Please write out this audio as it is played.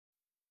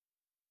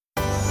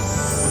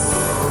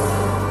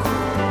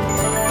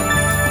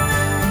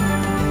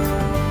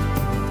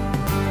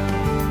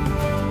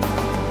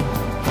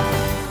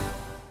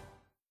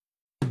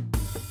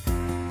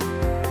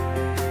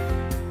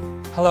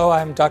Hello,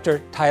 I'm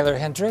Dr. Tyler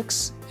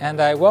Hendricks,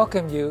 and I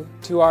welcome you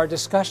to our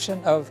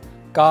discussion of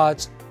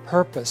God's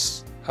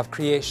purpose of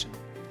creation.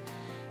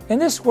 In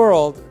this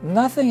world,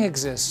 nothing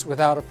exists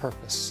without a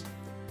purpose.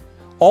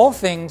 All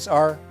things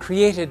are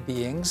created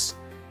beings,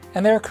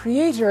 and their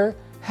Creator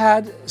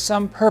had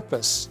some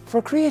purpose for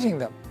creating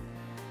them.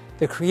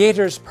 The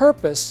Creator's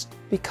purpose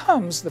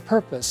becomes the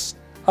purpose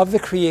of the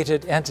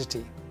created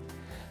entity.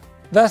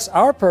 Thus,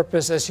 our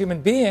purpose as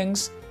human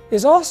beings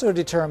is also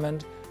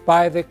determined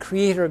by the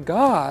Creator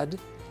God,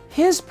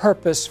 His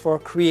purpose for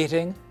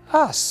creating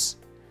us.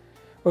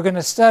 We're going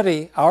to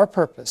study our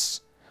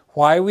purpose,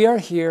 why we are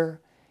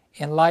here,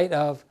 in light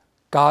of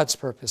God's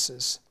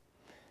purposes.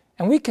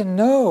 And we can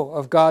know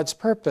of God's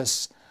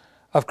purpose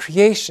of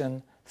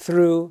creation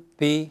through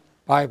the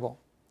Bible.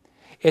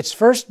 Its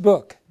first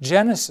book,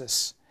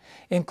 Genesis,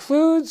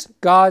 includes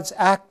God's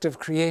act of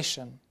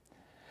creation.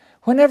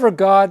 Whenever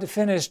God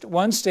finished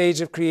one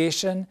stage of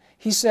creation,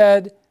 He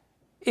said,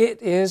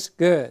 "It is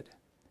good."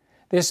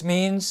 This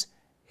means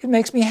it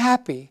makes me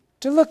happy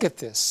to look at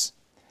this.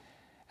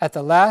 At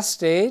the last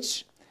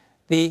stage,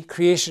 the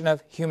creation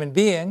of human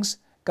beings,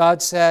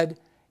 God said,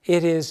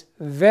 "It is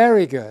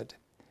very good."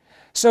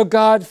 So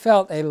God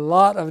felt a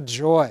lot of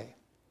joy.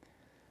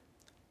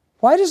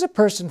 Why does a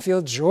person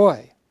feel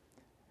joy?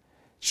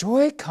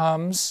 Joy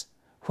comes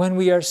when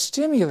we are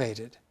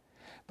stimulated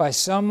by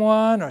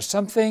someone or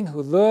something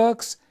who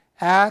looks,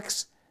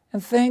 acts,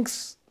 and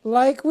thinks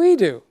like we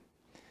do.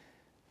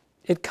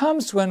 It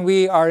comes when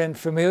we are in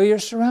familiar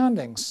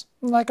surroundings,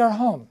 like our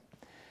home.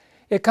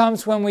 It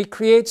comes when we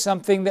create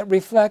something that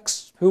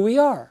reflects who we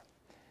are.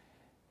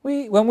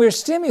 When we're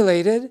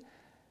stimulated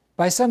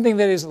by something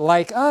that is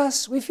like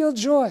us, we feel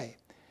joy.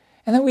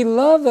 And then we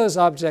love those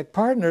object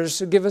partners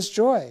who give us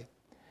joy.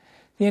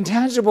 The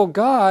intangible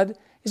God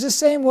is the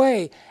same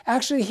way.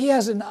 Actually, He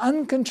has an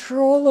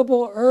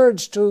uncontrollable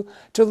urge to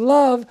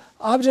love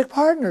object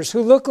partners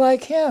who look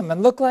like Him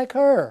and look like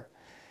her.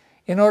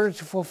 In order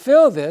to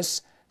fulfill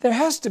this, there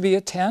has to be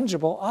a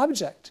tangible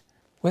object.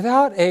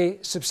 Without a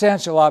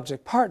substantial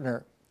object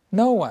partner,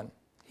 no one,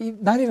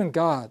 not even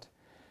God,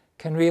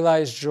 can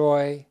realize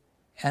joy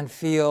and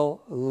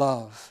feel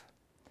love.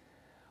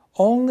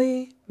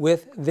 Only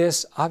with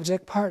this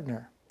object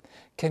partner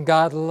can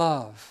God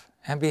love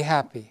and be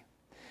happy.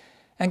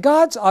 And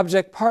God's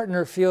object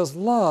partner feels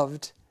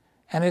loved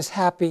and is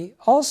happy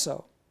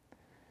also.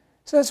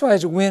 So that's why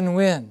it's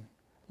win-win.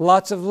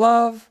 Lots of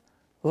love,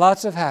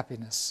 lots of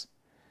happiness.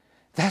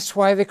 That's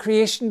why the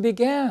creation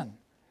began.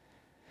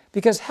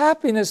 Because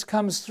happiness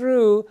comes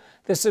through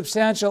the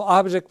substantial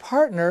object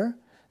partner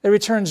that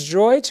returns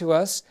joy to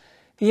us.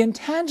 The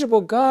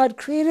intangible God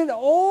created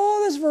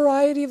all this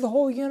variety of the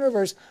whole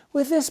universe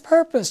with this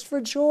purpose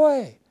for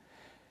joy.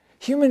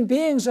 Human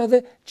beings are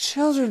the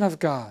children of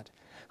God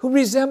who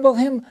resemble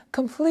Him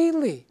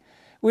completely.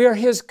 We are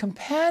His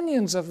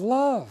companions of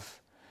love.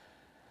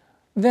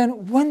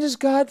 Then when does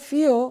God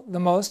feel the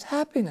most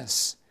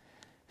happiness?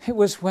 It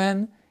was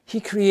when He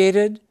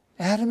created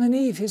Adam and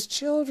Eve, His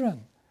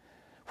children,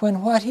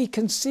 when what He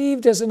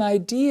conceived as an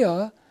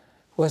idea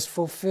was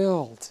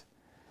fulfilled.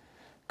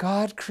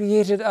 God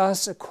created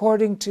us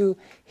according to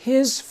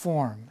His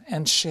form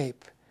and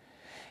shape.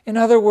 In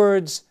other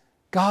words,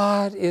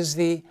 God is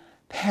the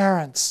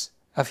parents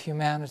of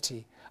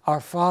humanity,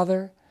 our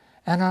father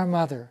and our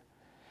mother.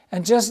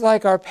 And just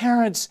like our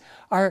parents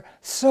are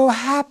so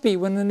happy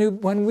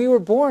when we were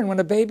born, when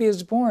a baby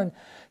is born,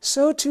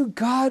 so too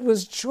God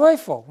was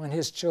joyful when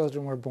His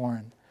children were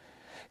born.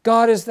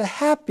 God is the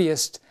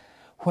happiest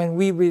when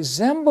we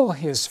resemble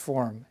His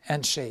form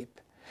and shape,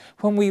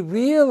 when we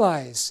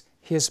realize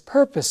His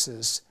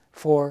purposes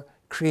for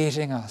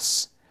creating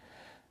us.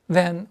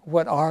 Then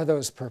what are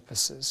those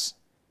purposes?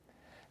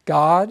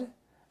 God,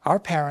 our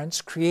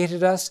parents,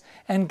 created us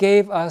and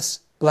gave us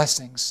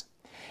blessings.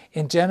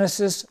 In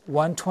Genesis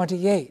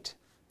 1:28,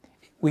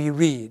 we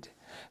read,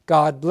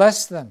 "God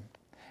blessed them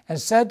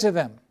and said to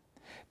them,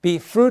 'Be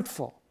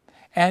fruitful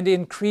and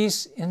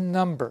increase in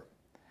number.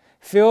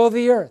 Fill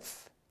the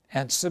earth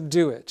and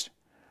subdue it.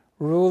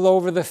 Rule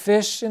over the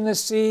fish in the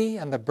sea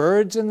and the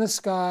birds in the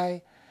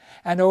sky,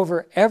 and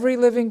over every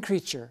living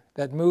creature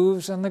that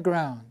moves on the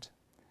ground.'"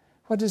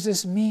 What does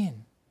this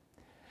mean?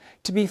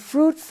 To be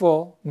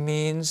fruitful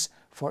means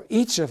for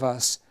each of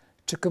us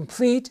to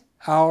complete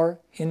our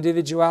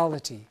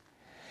individuality.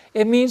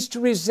 It means to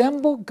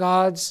resemble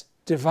God's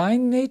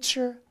divine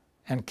nature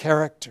and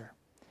character.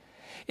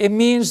 It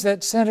means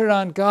that centered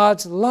on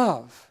God's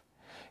love,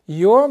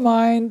 your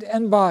mind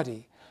and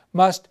body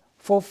must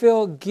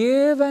fulfill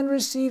give and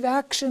receive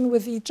action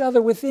with each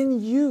other within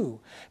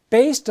you,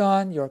 based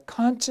on your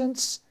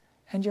conscience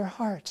and your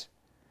heart.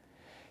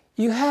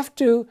 You have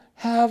to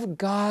have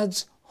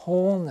God's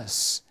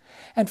wholeness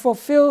and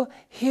fulfill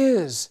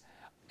His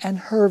and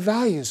her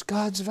values,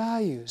 God's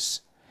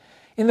values.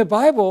 In the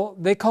Bible,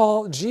 they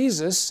call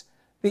Jesus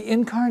the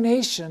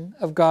incarnation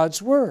of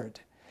God's Word.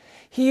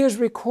 He is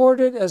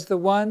recorded as the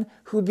one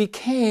who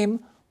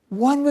became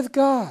one with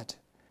God.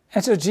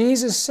 And so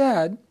Jesus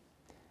said,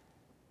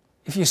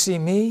 "If you see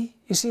me,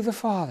 you see the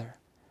Father."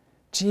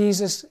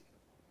 Jesus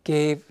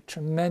gave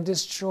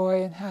tremendous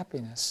joy and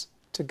happiness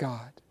to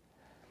God.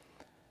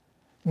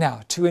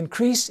 Now, to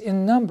increase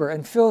in number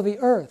and fill the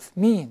earth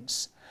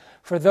means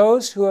for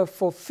those who have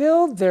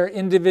fulfilled their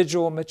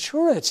individual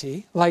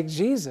maturity, like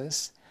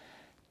Jesus,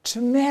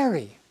 to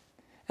marry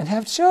and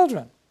have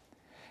children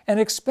and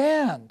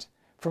expand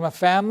from a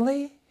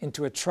family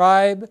into a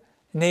tribe,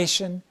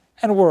 nation,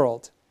 and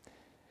world.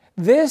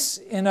 This,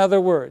 in other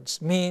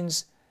words,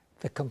 means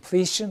the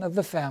completion of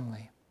the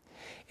family.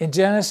 In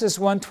Genesis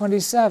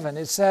 1:27,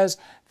 it says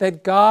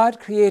that God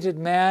created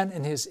man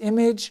in his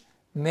image,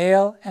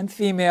 male and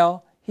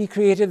female, he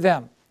created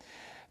them.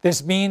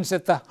 This means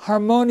that the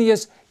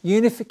harmonious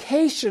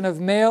unification of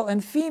male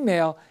and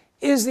female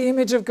is the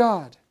image of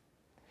God.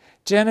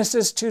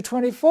 Genesis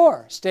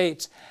 2:24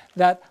 states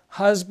that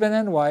husband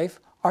and wife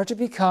are to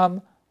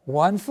become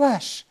one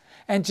flesh.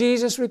 And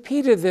Jesus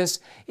repeated this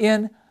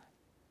in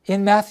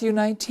Matthew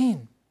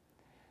 19.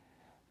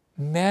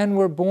 Men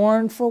were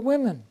born for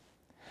women.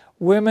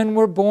 Women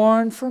were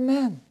born for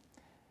men.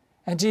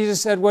 And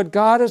Jesus said, what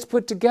God has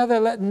put together,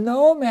 let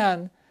no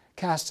man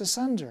cast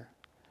asunder.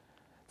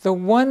 The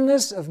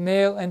oneness of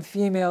male and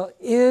female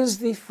is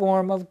the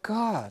form of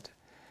God.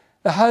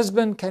 The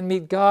husband can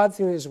meet God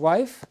through his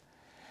wife,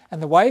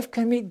 and the wife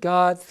can meet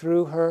God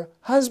through her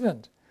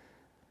husband.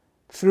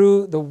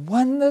 Through the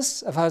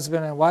oneness of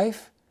husband and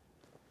wife,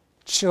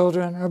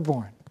 children are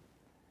born.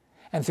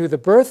 And through the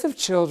birth of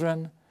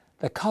children,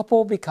 the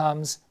couple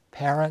becomes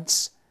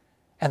parents,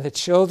 and the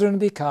children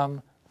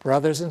become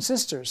brothers and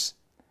sisters.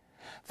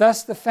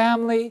 Thus, the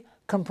family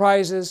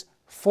comprises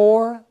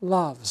 4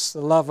 loves: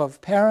 the love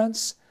of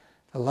parents,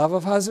 the love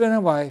of husband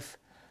and wife,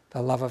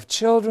 the love of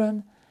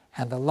children,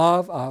 and the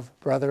love of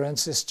brother and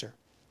sister.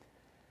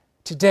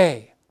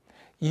 Today,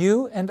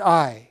 you and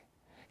I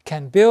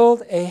can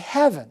build a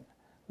heaven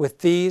with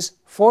these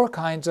 4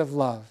 kinds of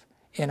love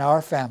in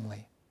our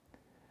family.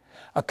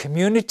 A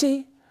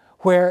community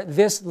where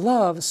this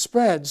love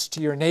spreads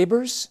to your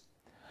neighbors,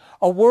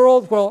 a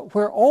world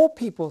where all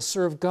people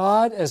serve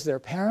God as their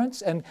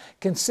parents and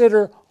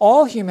consider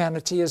all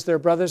humanity as their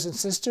brothers and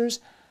sisters.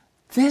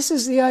 This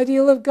is the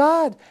ideal of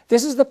God.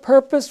 This is the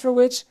purpose for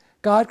which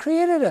God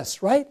created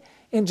us, right?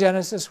 In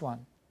Genesis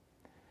 1.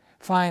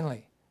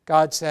 Finally,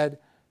 God said,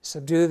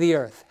 subdue the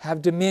earth,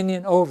 have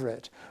dominion over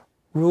it,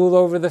 rule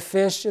over the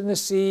fish in the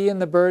sea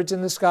and the birds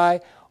in the sky,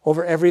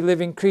 over every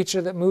living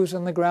creature that moves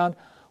on the ground.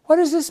 What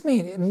does this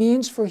mean? It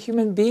means for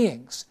human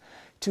beings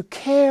to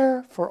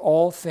care for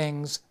all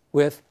things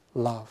with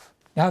love.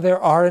 Now,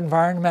 there are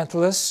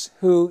environmentalists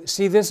who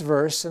see this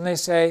verse and they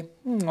say,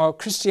 well,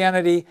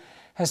 Christianity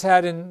has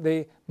had in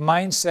the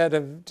mindset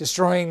of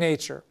destroying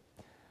nature.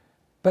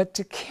 But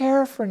to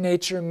care for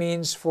nature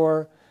means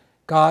for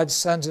God's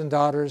sons and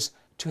daughters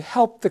to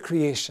help the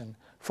creation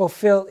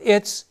fulfill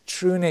its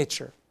true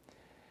nature.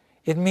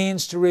 It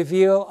means to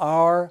reveal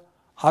our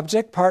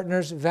object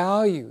partner's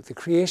value, the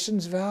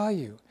creation's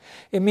value.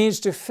 It means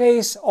to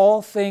face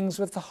all things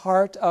with the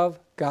heart of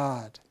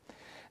God.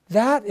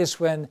 That is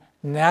when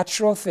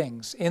natural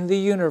things in the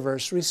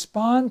universe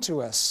respond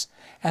to us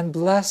and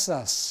bless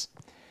us.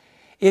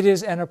 It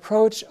is an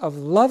approach of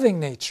loving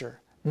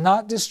nature,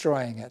 not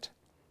destroying it.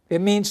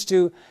 It means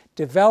to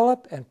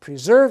develop and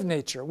preserve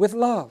nature with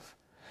love,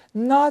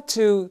 not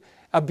to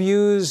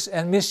abuse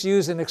and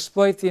misuse and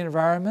exploit the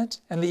environment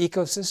and the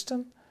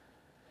ecosystem.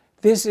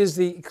 This is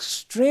the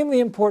extremely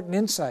important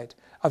insight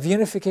of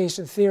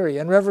unification theory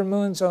and Reverend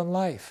Moon's own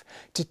life,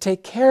 to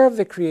take care of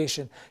the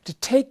creation, to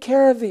take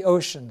care of the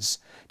oceans,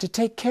 to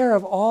take care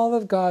of all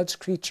of God's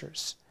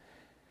creatures.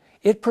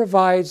 It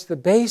provides the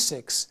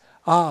basics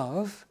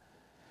of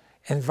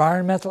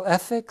environmental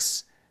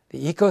ethics,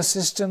 the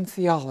ecosystem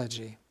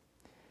theology.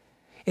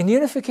 In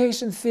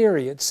unification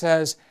theory, it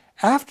says,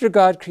 after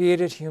God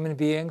created human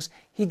beings,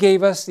 he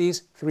gave us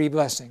these 3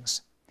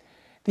 blessings.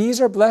 These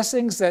are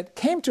blessings that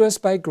came to us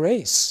by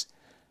grace,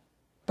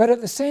 but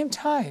at the same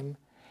time,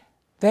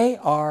 they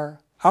are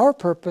our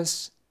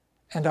purpose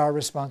and our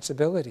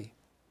responsibility.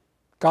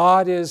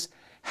 God is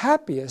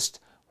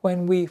happiest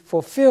when we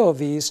fulfill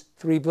these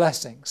 3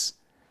 blessings.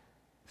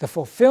 The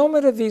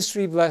fulfillment of these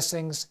 3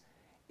 blessings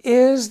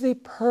is the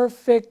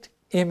perfect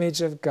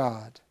image of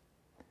God.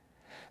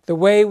 The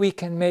way we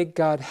can make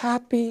God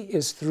happy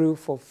is through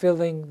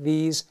fulfilling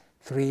these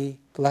 3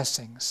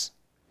 blessings.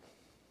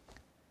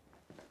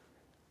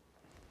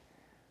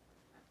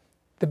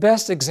 The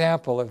best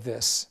example of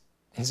this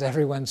is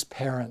everyone's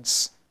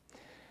parents.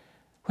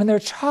 When their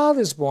child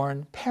is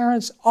born,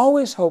 parents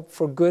always hope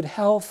for good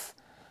health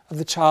of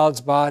the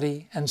child's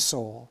body and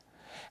soul,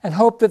 and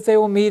hope that they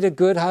will meet a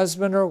good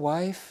husband or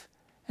wife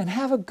and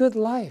have a good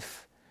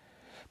life.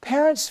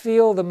 Parents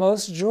feel the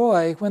most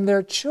joy when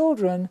their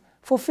children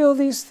fulfill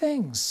these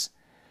things.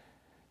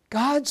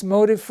 God's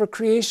motive for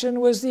creation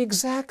was the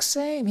exact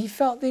same. He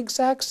felt the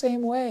exact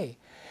same way.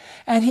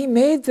 And he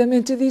made them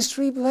into these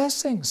 3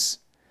 blessings.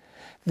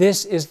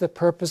 This is the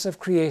purpose of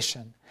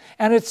creation,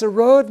 and it's a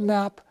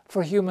roadmap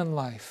for human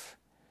life.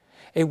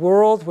 A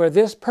world where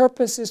this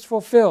purpose is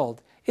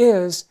fulfilled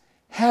is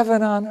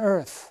heaven on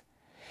earth.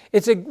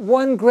 It's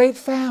one great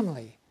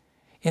family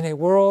in a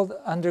world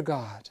under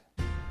God.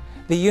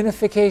 The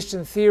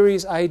unification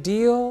theory's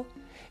ideal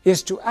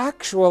is to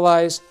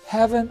actualize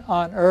heaven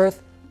on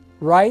earth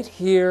right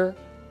here,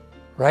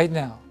 right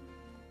now.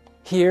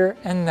 Here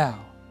and now.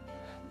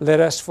 Let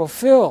us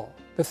fulfill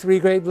the three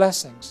great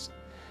blessings,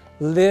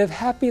 live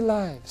happy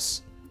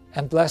lives,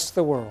 and bless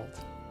the world.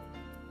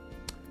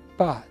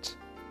 But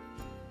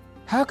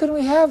how can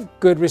we have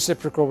good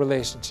reciprocal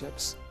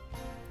relationships?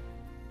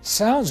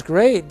 Sounds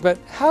great, but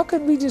how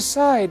can we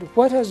decide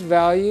what has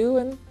value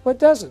and what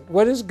doesn't?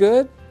 What is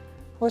good?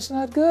 What's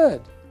not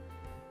good?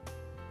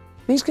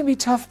 These can be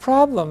tough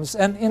problems,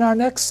 and in our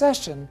next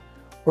session,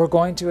 we're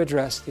going to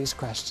address these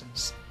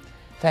questions.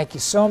 Thank you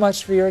so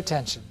much for your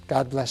attention.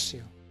 God bless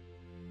you.